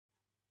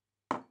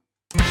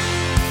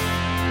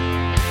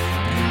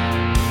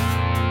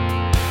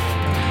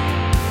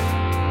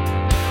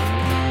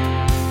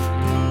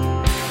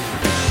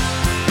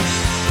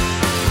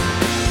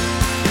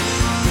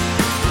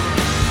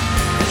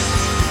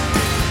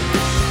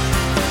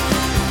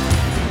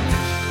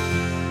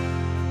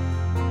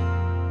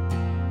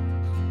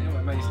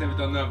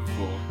done that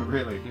before.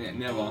 Really? Yeah,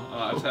 never.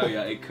 I tell you,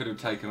 it could have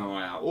taken our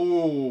eye out.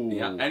 Oh.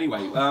 Yeah.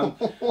 Anyway,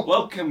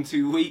 welcome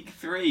to week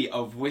 3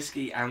 of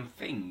Whiskey and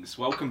Things.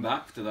 Welcome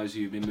back to those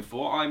who've been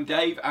before. I'm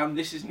Dave, and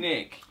this is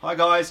Nick. Hi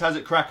guys, how's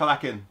it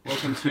crack-a-lacking?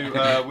 Welcome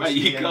to Whiskey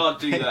you can't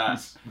do and that.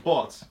 Things.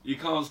 What? You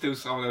can't steal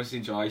someone else's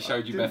intro. I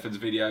showed you Bethan's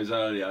videos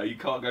earlier. You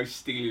can't go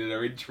stealing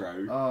their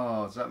intro.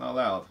 Oh, is that not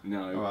allowed?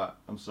 No. Alright,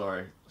 I'm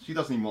sorry. She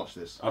doesn't even watch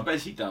this. I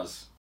bet she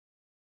does.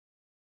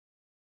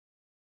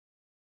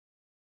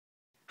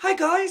 Hi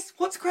guys,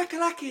 what's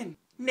crack-a-lacking?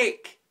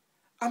 Nick.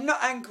 I'm not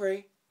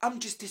angry, I'm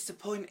just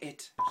disappointed.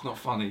 It's not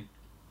funny.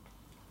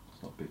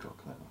 It's not big or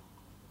clever.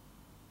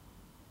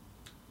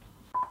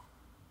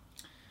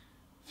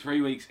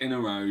 3 weeks in a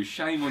row.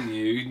 Shame on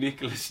you,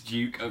 Nicholas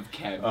Duke of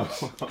Kent.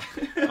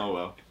 Oh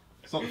well.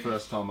 It's not the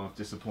first time I've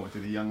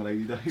disappointed a young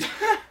lady, Dave.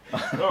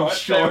 I'm Alright,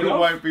 sure fair it enough.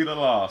 won't be the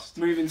last.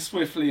 Moving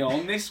swiftly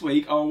on, this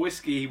week our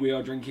whiskey we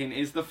are drinking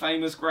is the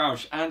famous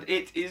Grouch, and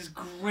it is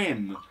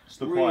grim. It's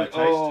the quiet taste.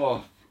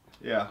 Oh,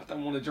 Yeah. I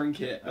don't want to drink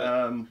it.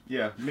 But...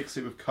 Yeah, mix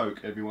it with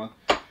Coke, everyone.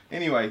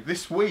 Anyway,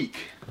 this week,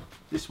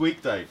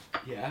 Dave,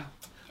 yeah.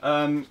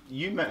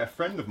 you met a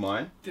friend of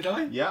mine. Did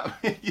I? Yeah,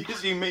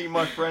 yes, you meet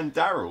my friend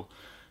Daryl.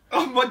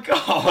 Oh my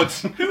God!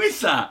 Who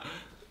is that?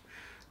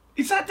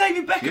 Is that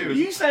David Beckham? Are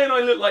you saying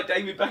I look like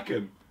David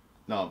Beckham?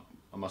 No,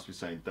 I must be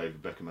saying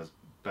David Beckham has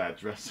bad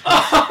dress.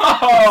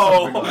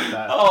 Oh! Something like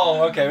that.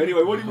 Oh, okay.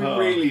 Anyway, what did we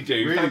really do?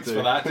 Really Thanks do.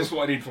 for that. Just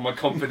what I need for my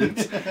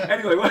confidence.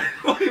 Anyway,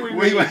 what did we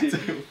really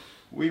do?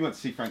 We went to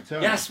see Frank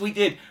Turner. Yes, we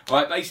did.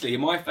 Right, basically,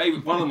 one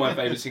of my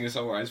favourite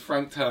singer-songwriters,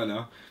 Frank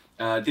Turner,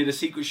 did a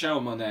secret show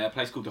on Monday at a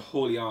place called the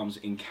Hawley Arms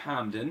in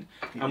Camden,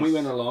 and we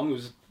went along. It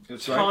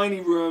was a tiny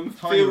room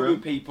filled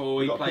with people.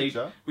 We He got a played.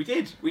 picture. We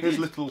did. Here's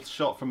a little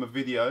shot from a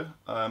video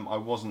I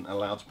wasn't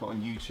allowed to put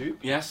on YouTube.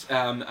 Yes,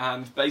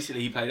 and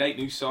basically he played 8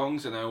 new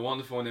songs and they were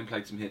wonderful, and then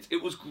played some hits.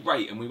 It was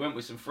great, and we went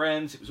with some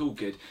friends. It was all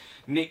good.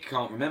 Nick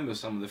can't remember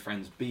some of the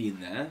friends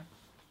being there.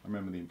 I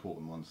remember the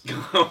important ones.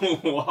 Oh,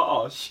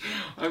 gosh.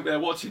 I hope they're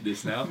watching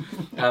this now.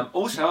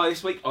 Also,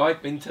 this week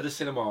I've been to the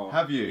cinema.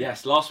 Have you?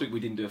 Yes, last week we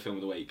didn't do a film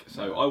of the week.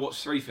 So I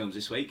watched 3 films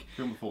this week.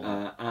 Film before.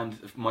 And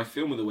my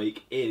film of the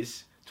week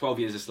is 12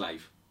 Years a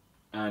Slave.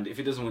 And if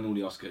it doesn't win all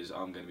the Oscars,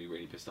 I'm going to be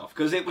really pissed off.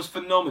 Because it was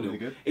phenomenal. Really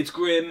good. It's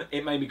grim.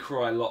 It made me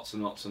cry lots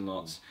and lots and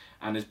lots.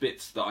 And there's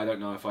bits that I don't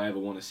know if I ever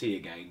want to see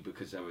again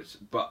because there was...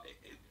 But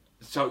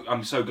so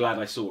I'm so glad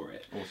I saw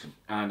it. Awesome.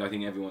 And I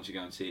think everyone should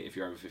go and see it if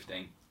you're over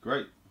 15.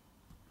 Great.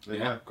 There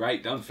you Yeah, go.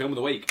 great, done. Film of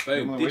the week.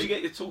 Boom. Did you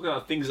get your talk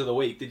about things of the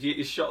week? Did you get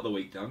your shot of the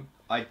week done?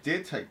 I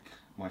did take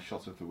my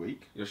shot of the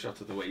week. Your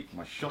shot of the week.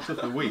 My shot of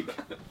the week.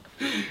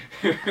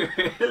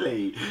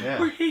 Really?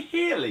 Yeah.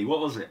 Really? What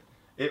was it?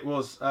 It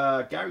was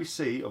Gary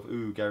C of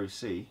Ooh Gary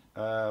C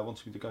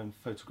wanted me to go and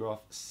photograph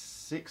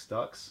 6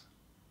 ducks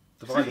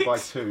divided by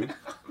 2,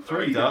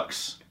 3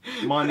 ducks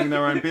minding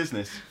their own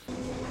business.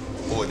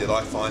 Boy, did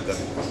I find them.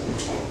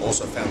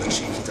 Also found a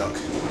cheeky duck.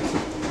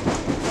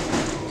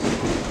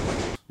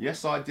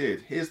 Yes, I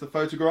did. Here's the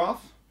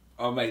photograph.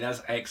 Oh, mate,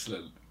 that's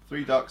excellent.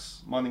 3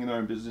 ducks minding their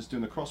own business,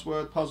 doing a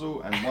crossword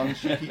puzzle, and 1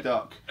 cheeky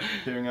duck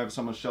peering over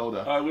someone's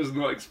shoulder. I was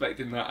not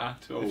expecting that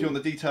at all. If you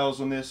want the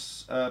details on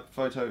this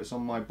photo, it's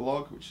on my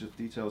blog, which the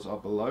details are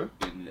below.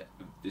 In the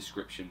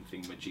description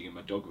thingamajig and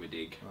my dog a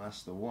dig. Well,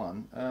 that's the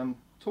one.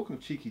 Talking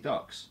of cheeky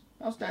ducks,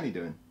 how's Danny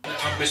doing? You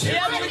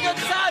having a good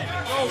time?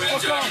 Oh,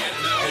 fuck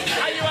off.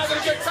 Are you having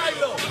a good time,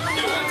 though?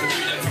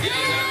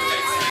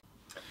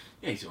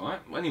 Yeah, he's alright.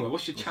 Well, anyway,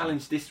 what's your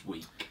challenge this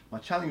week? My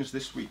challenge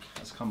this week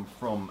has come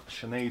from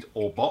Sinead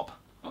Or Bop.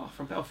 Oh,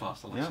 from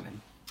Belfast, I like Yeah. his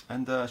name.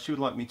 And she would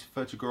like me to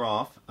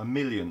photograph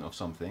 1,000,000 of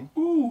something.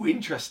 Ooh,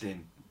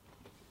 interesting.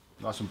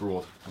 Nice and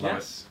broad. I love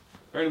Yes.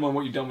 Bearing in mind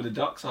what you've done with the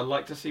ducks, I'd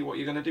like to see what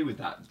you're going to do with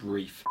that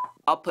brief.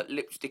 I'll put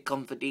lipstick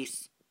on for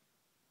this.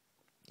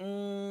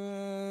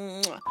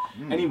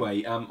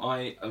 Anyway,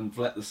 I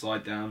let the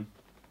slide down.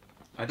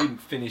 I didn't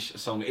finish a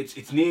song.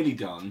 It's nearly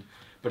done,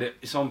 but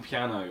it's on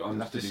piano. We'll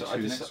have to do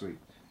 2 next week.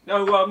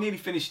 No, well, I've nearly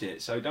finished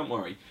it, so don't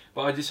worry.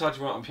 But I decided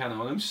to write on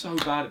piano, and I'm so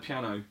bad at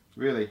piano.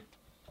 Really?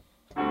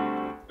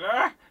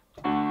 Ah!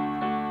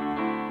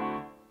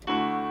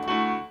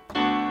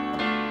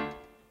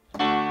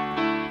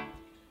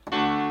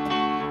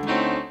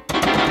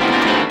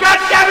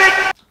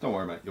 Don't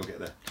worry, mate. You'll get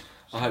there.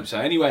 I hope so.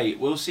 Anyway,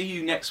 we'll see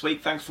you next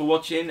week. Thanks for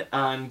watching,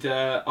 and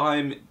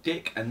I'm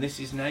Dick, and this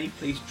is Nay.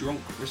 Please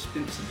drink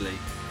responsibly.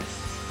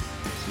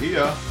 See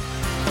ya.